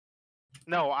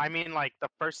No, I mean like the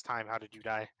first time. How did you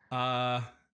die?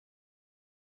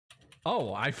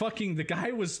 Oh, the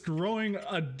guy was throwing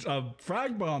a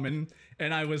frag bomb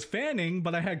and I was fanning,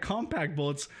 but I had compact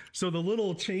bullets, so the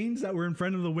little chains that were in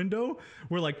front of the window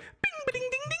were like bing, ding,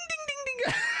 ding, ding, ding, ding,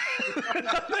 ding.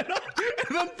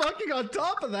 And then fucking on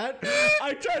top of that,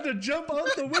 I tried to jump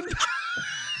out the window.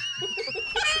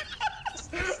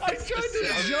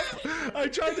 I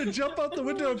tried to jump out the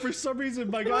window, and for some reason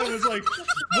my guy was like,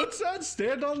 "What's that?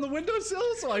 Stand on the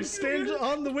windowsill." So I stand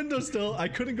on the windowsill. I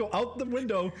couldn't go out the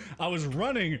window. I was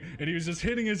running, and he was just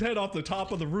hitting his head off the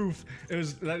top of the roof.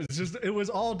 It was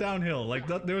all downhill. Like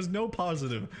there was no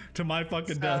positive to my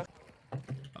fucking death.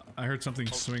 I heard something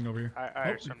swing over here.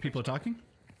 I people are talking.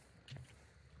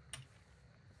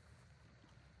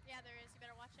 Yeah, there is. You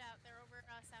better watch out. They're over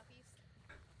southeast.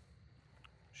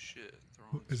 Shit.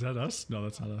 Is that us? No,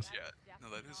 that's not us. Yeah, no,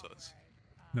 that is us.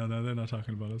 No, they're not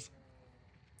talking about us.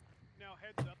 Now,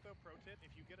 heads up though, pro tip,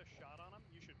 if you get a shot on him,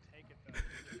 you should take it though.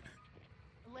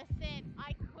 Listen,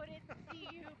 I couldn't see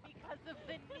you because of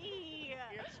the knee.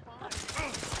 It's fine.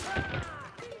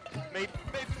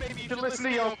 Maybe you should listen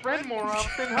to your friend more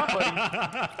often, huh, buddy?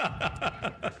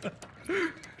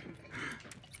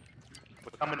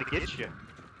 We're coming to get you.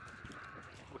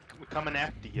 We're coming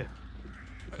after you.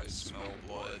 I smell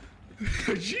blood.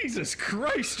 Jesus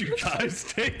Christ, you guys,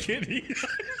 take it easy.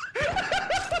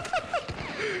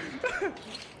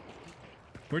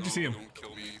 Where'd you see him? Don't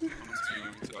kill me. I'm gonna see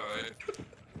you die.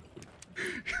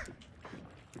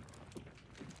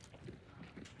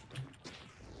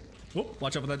 Whoop,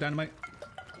 watch out for that dynamite.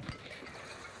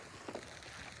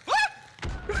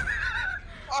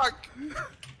 Fuck!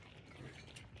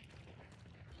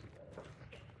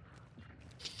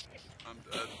 I'm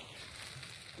dead.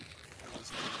 There was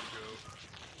nowhere to go.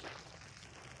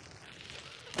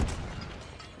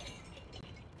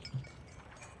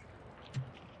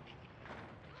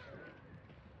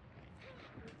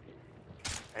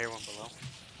 Everyone below.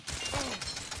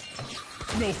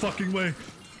 No fucking way.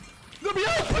 Let me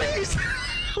out, please!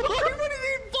 Why wouldn't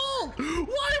he fall?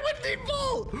 Why wouldn't he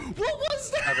fall? What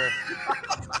was that?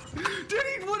 Dude,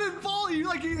 he wouldn't fall.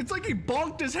 It's like he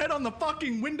bonked his head on the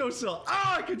fucking windowsill.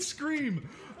 Ah, I could scream.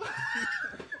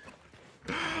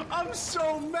 I'm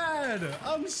so mad.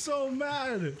 I'm so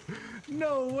mad.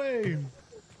 No way.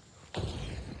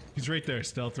 He's right there,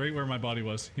 Stealth, right where my body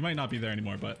was. He might not be there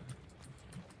anymore, but.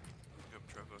 Yep,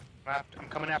 Trevor. I'm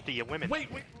coming after you, women. Wait.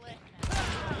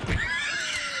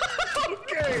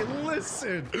 Okay,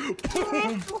 listen.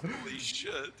 Boom. Holy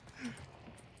shit.